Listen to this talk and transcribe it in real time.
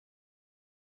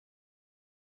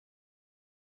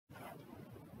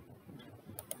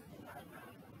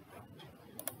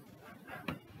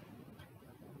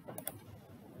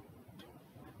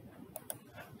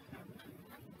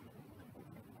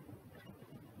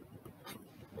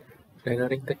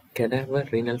Regarding the Cadaver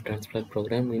renal transplant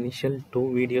program, initial two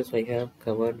videos I have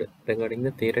covered regarding the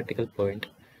theoretical point.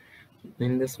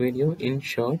 In this video, in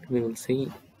short, we will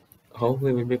see how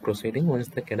we will be proceeding once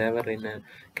the cadaver renal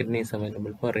kidney is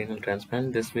available for renal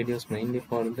transplant. This video is mainly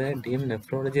for the DM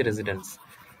nephrology residents.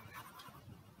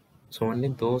 So only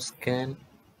those can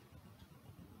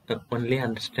only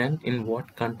understand in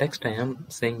what context I am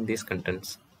saying these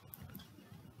contents.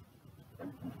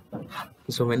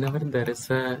 So whenever there is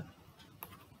a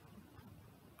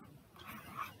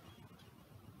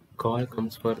call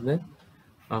comes for the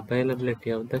availability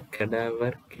of the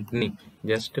cadaver kidney,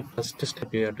 just first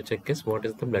step you have to check is what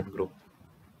is the blood group,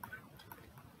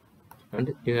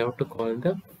 and you have to call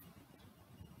the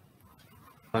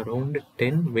around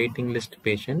 10 waiting list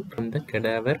patient from the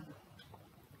cadaver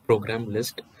program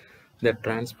list the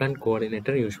transplant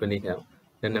coordinator usually have.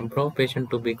 The number of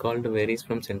patients to be called varies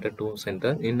from center to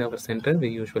center. In our center, we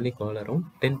usually call around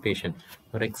 10 patients.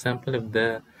 For example, if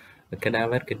the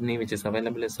cadaver kidney which is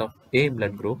available is of A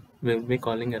blood group, we will be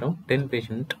calling around 10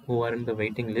 patients who are in the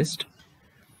waiting list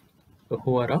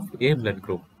who are of A blood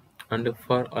group. And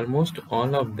for almost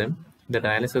all of them, the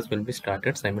dialysis will be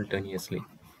started simultaneously.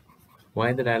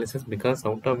 Why the dialysis? Because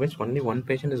out of which only one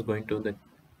patient is going to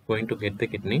get the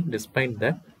kidney. Despite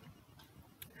that,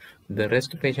 the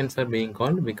rest patients are being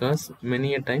called because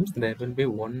many a times there will be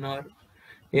one or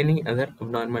any other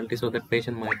abnormality, so that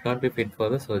patient might not be fit for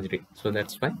the surgery. So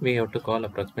that's why we have to call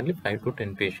approximately 5 to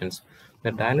 10 patients.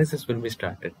 The dialysis will be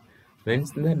started.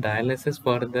 Once the dialysis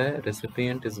for the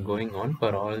recipient is going on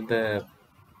for all the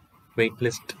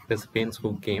waitlist recipients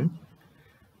who came,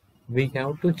 we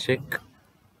have to check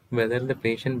whether the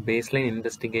patient baseline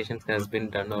investigations has been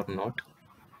done or not,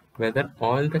 whether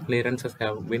all the clearances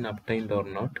have been obtained or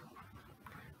not,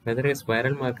 whether his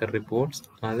viral marker reports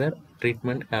other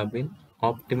treatment have been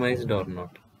optimized or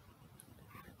not.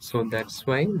 So that's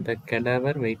why the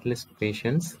cadaver waitlist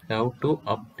patients have to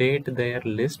update their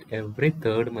list every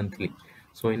third monthly.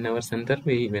 So in our center,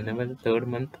 whenever the third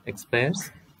month expires,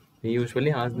 we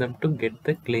usually ask them to get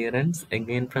the clearance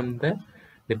again from the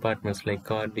departments like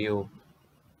cardio,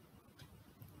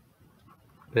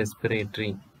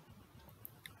 respiratory,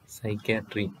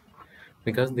 psychiatry,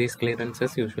 because these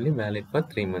clearances usually valid for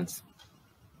 3 months.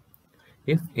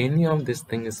 If any of this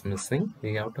thing is missing,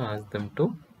 we have to ask them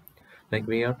to,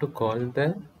 we have to call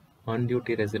the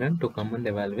on-duty resident to come and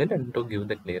evaluate and to give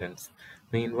the clearance.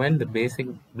 Meanwhile, the basic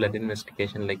blood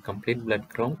investigation like complete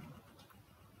blood count,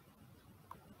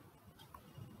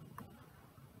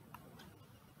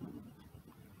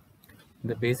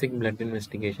 the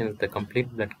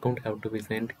complete blood count have to be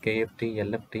sent, KFT,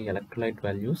 LFT, electrolyte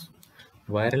values,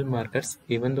 viral markers,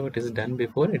 even though it is done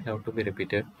before, it have to be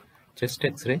repeated. Chest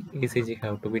X-ray, ECG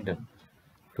have to be done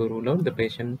to rule out the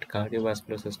patient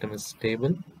cardiovascular system is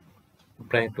stable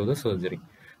prior to the surgery.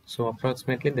 So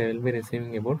approximately they will be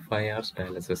receiving about 5 hours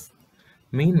dialysis.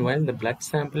 Meanwhile, the blood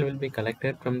sample will be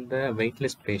collected from the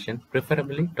waitlist patient,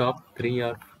 preferably top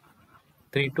 3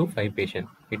 to 5 patient.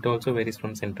 It also varies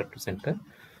from center to center.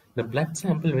 The blood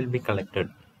sample will be collected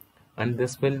and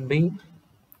this will be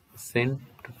sent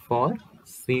for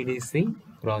CDC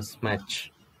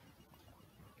cross-match.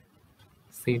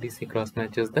 CDC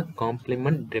cross-match is the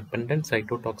complement dependent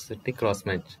cytotoxicity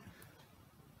cross-match.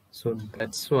 So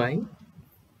that's why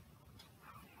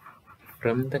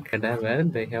from the cadaver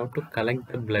they have to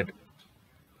collect the blood.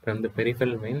 From the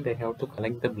peripheral vein they have to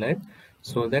collect the blood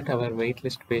so that our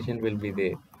waitlist patient will be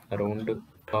there. Around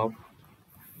top,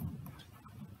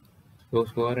 those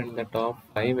who are in the top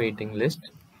 5 waiting list,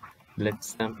 blood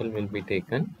sample will be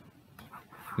taken.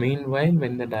 Meanwhile,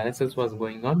 when the dialysis was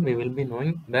going on, we will be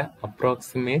knowing the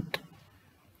approximate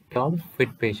top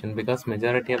fit patient, because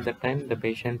majority of the time the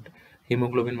patient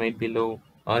hemoglobin might be low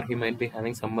or he might be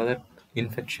having some other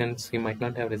infections, he might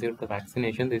not have received the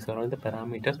vaccination. These are all the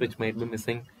parameters which might be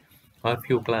missing, or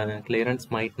few clearance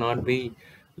might not be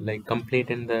complete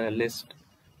in the list.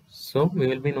 So we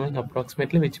will be knowing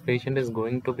approximately which patient is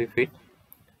going to be fit.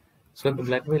 So the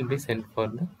blood will be sent for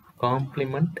the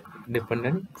complement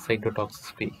dependent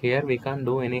cytotoxicity. Here we can't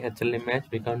do any HLA match,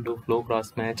 we can't do flow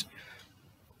cross match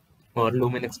or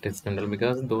luminance test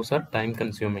because those are time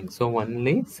consuming. So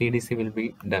only CDC will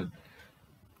be done.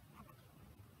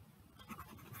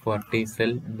 For T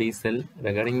cell, B cell,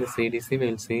 regarding the CDC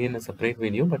we will see in a separate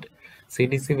video, but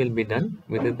CDC will be done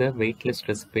with the waitlist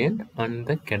recipient and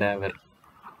the cadaver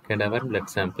blood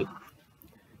sample.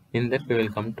 In that we will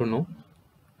come to know.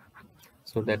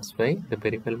 So that's why the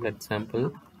peripheral blood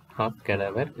sample of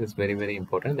cadaver is very, very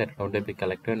important, that how they be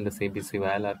collected in the CBC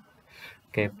vial or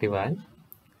KFT vial.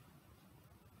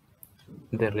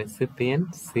 The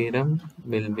recipient serum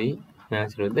will be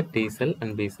matched with the T cell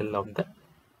and B cell of the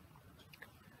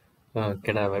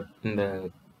cadaver in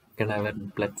the cadaver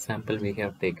blood sample we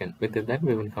have taken. With that,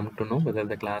 we will come to know whether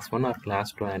the class 1 or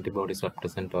class 2 antibodies are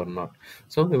present or not.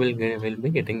 So we will be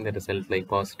getting the results like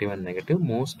positive and negative.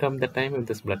 Most of the time, if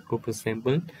this blood group is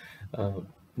simple,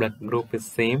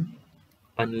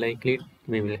 unlikely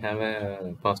we will have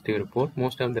a positive report.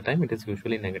 Most of the time, it is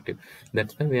usually negative.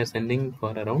 That's why we are sending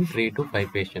for around 3 to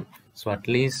 5 patients. So at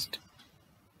least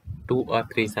 2 or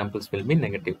 3 samples will be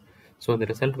negative. So the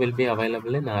result will be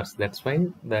available in hours. That's why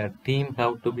the team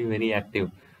have to be very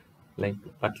active. Like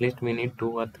at least we need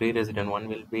 2 or 3 residents. One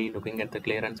will be looking at the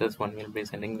clearances, one will be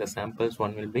sending the samples,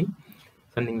 one will be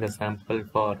sending the sample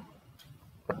for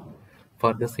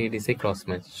the CDC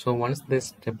cross-match. So once this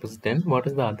step is done, what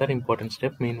is the other important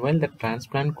step? Meanwhile, the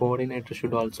transplant coordinator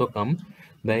should also come.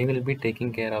 They will be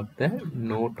taking care of the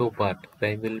NOTTO part.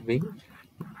 They will be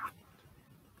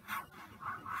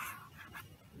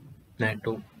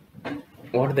NATO.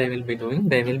 What they will be doing,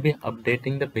 they will be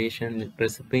updating the patient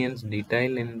recipient's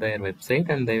detail in their website,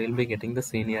 and they will be getting the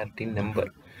seniority number.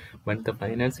 But the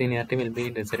final seniority will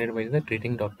be decided by the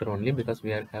treating doctor only, because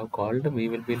we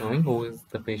will be knowing who is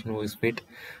the patient who is fit,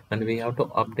 and we have to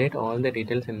update all the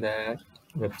details in the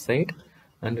website.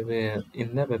 And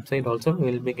in the website also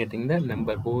we will be getting the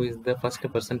number, who is the first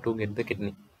person to get the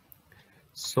kidney.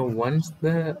 So once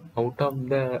out of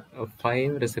the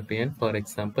 5 recipient, for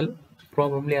example,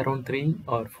 probably around 3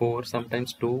 or 4,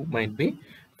 sometimes 2 might be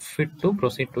fit to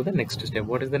proceed to the next step.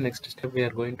 What is the next step? We are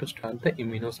going to start the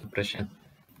immunosuppression.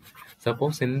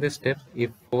 Suppose in this step,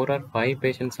 if 4 or 5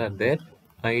 patients are there,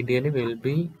 ideally we will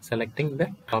be selecting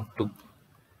the top 2.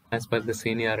 As per the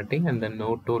seniority and the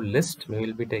NOTTO list, we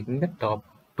will be taking the top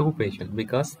 2 patients,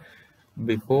 because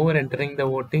before entering the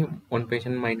OT, one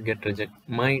patient might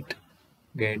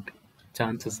get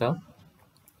chances of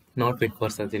not fit for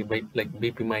surgery, by like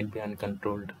BP might be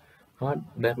uncontrolled, or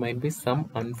there might be some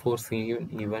unforeseen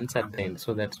events at the end.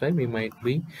 So that's why we might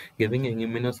be giving an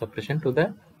immunosuppression to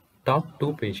the top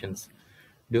 2 patients.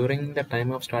 During the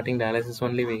time of starting dialysis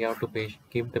only, we have to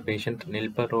keep the patient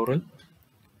nilper oral,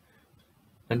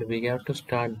 and we have to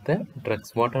start the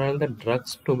drugs. What are all the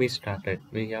drugs to be started?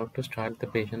 We have to start the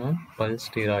patient on pulse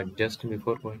steroid just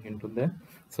before going into the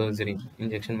surgery.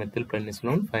 Injection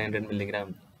methylprednisolone 500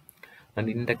 mg, and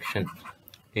induction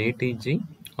ATG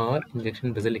or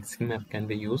injection basiliximab can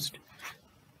be used,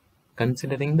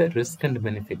 considering the risk and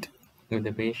benefit. If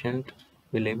the patient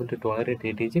will able to tolerate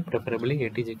ATG, preferably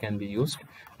ATG can be used,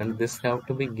 and this have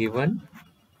to be given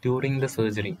during the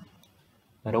surgery,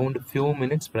 around few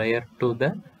minutes prior to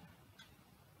the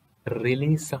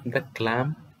release of the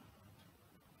clamp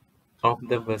of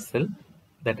the vessel.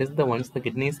 That is the once the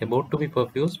kidney is about to be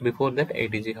perfused, before that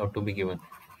ATG have to be given,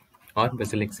 or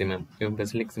basiliximab. If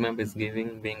basiliximab is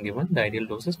being given, the ideal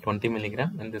dose is 20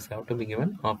 mg, and this have to be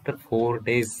given after 4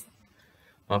 days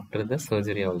after the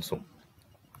surgery also.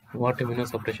 What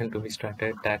immunosuppression to be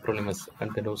started? Tacrolimus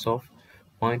at the dose of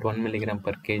 0.1 mg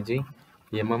per kg.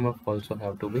 MMF also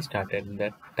have to be started in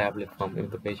that tablet form.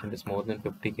 If the patient is more than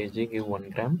 50 kg, give 1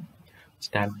 gram.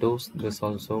 Stat dose, this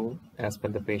also as per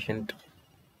the patient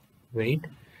weight,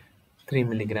 3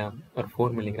 mg or 4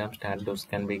 mg stat dose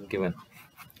can be given.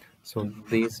 So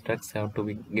these drugs have to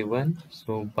be given.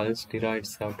 So pulse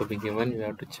steroids have to be given. You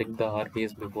have to check the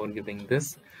RPS before giving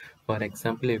this. For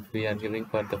example, if we are giving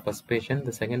for the first patient,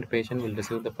 the second patient will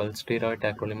receive the pulse steroid,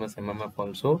 tacrolimus, MMF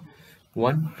also.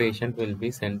 One patient will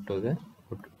be sent to the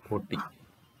OT,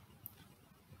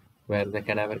 where the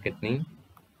cadaver kidney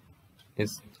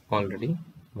is already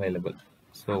available.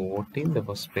 So OT, the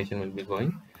first patient will be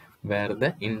going, where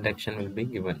the induction will be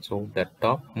given. So the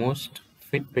top most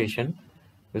fit patient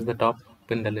is the top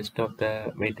in the list of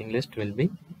the waiting list will be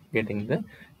getting the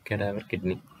cadaver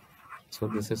kidney. So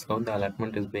this is how the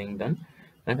allotment is being done.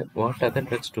 And what other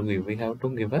drugs to give? We have to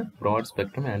give a broad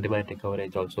spectrum antibiotic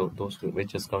coverage also, those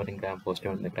which is covering gram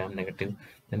positive and the gram negative.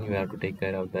 Then you have to take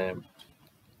care of the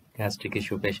gastric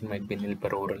issue. Patient might be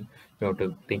nilper oral. You have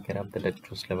to take care of the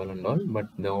dextrose level and all. But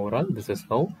the overall, this is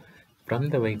how from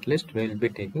the wait list we will be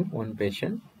taking one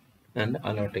patient and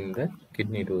allotting the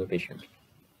kidney to the patient.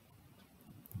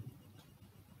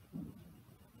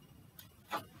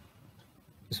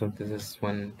 So this is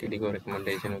one critical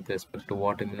recommendation with respect to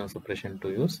what immunosuppression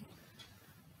to use.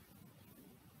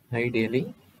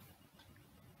 Ideally,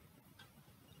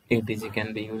 ATG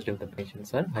can be used if the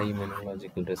patients are high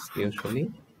immunological risk.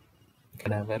 Usually,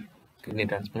 cadaver kidney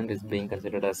transplant is being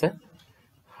considered as a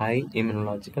high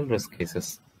immunological risk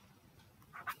cases.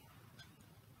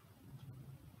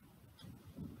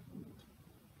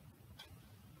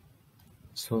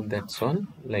 So that's all.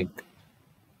 Like,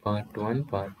 part 1,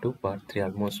 part 2, part 3.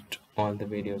 Almost all the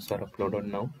videos are uploaded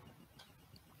now.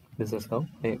 This is how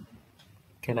a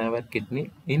cadaver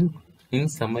kidney in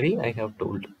summary I have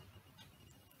told.